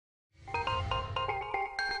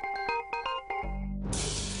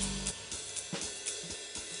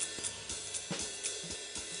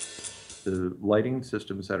The lighting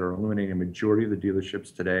systems that are illuminating a majority of the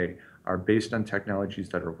dealerships today are based on technologies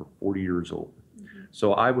that are over 40 years old.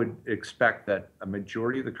 So I would expect that a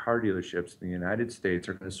majority of the car dealerships in the United States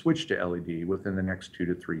are going to switch to LED within the next 2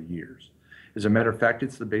 to 3 years. As a matter of fact,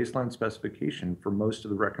 it's the baseline specification for most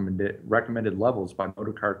of the recommended levels by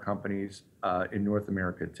motor car companies in North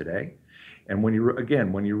America today. And when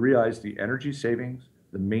you realize the energy savings,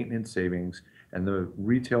 the maintenance savings, and the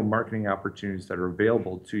retail marketing opportunities that are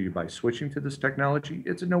available to you by switching to this technology,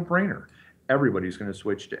 it's a no-brainer. Everybody's going to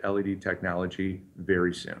switch to LED technology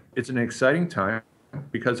very soon. It's an exciting time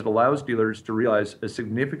because it allows dealers to realize a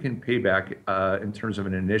significant payback in terms of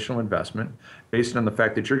an initial investment based on the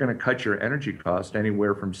fact that you're going to cut your energy cost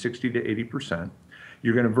anywhere from 60 to 80%.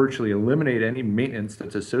 You're going to virtually eliminate any maintenance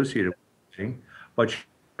that's associated with it, but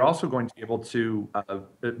you're also going to be able to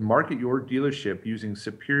market your dealership using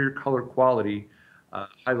superior color quality,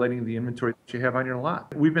 highlighting the inventory that you have on your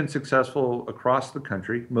lot. We've been successful across the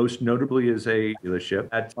country, most notably as a dealership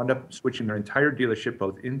that wound up switching their entire dealership,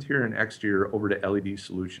 both interior and exterior, over to LED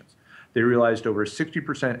solutions. They realized over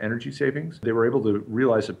 60% energy savings. They were able to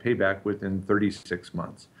realize a payback within 36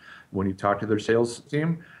 months. When you talk to their sales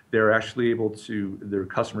team, they're actually able to, their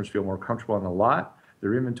customers feel more comfortable on the lot,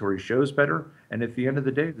 their inventory shows better, and at the end of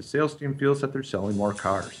the day, the sales team feels that they're selling more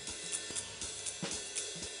cars.